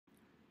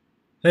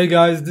Hey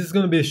guys, this is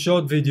going to be a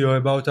short video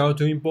about how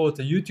to import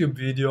a YouTube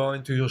video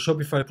into your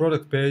Shopify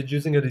product page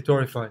using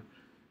Editorify.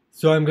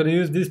 So I'm going to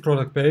use this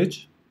product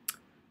page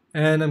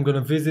and I'm going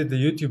to visit the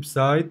YouTube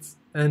site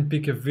and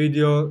pick a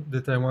video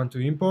that I want to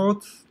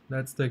import.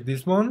 Let's take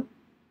this one.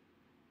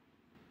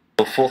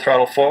 Full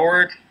throttle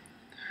forward,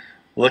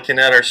 looking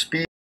at our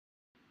speed.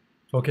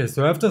 Okay,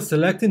 so after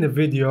selecting the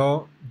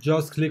video,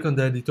 just click on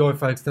the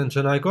Editorify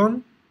extension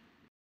icon.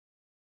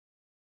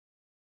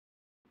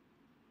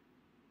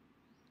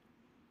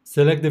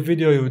 Select the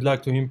video you would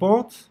like to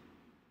import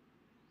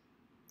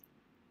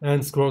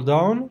and scroll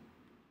down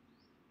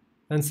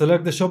and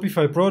select the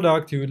Shopify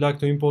product you would like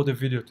to import the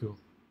video to.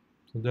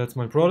 So that's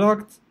my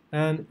product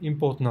and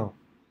import now.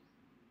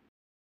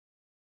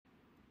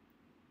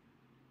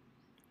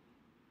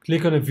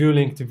 Click on the view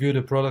link to view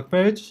the product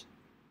page.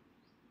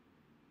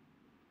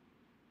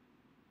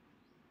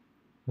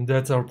 And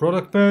that's our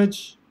product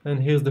page,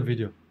 and here's the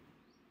video.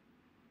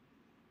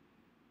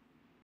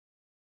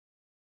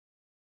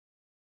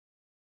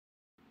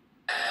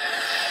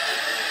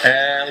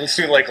 And let's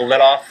do like a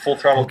let off full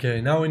throttle.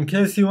 Okay, now in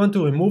case you want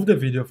to remove the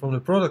video from the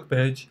product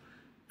page,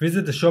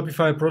 visit the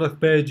Shopify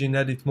product page in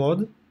edit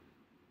mode.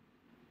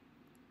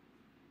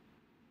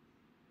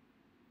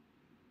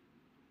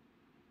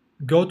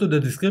 Go to the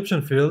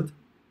description field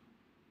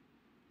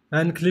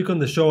and click on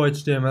the show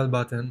HTML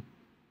button.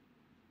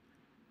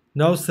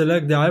 Now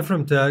select the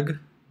iframe tag,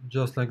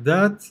 just like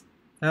that,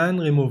 and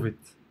remove it.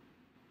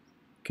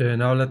 Okay,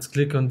 now let's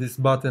click on this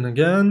button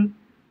again,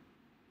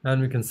 and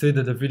we can see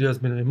that the video has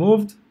been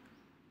removed.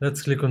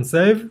 Let's click on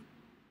save.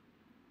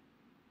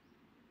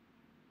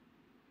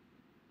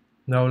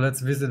 Now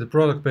let's visit the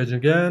product page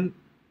again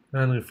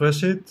and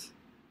refresh it.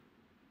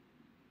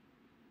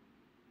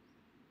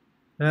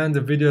 And the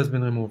video has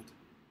been removed.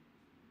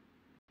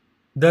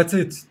 That's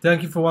it.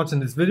 Thank you for watching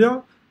this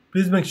video.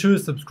 Please make sure you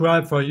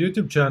subscribe for our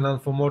YouTube channel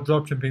for more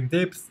dropshipping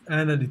tips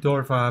and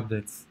Editorify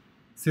updates.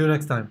 See you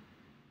next time.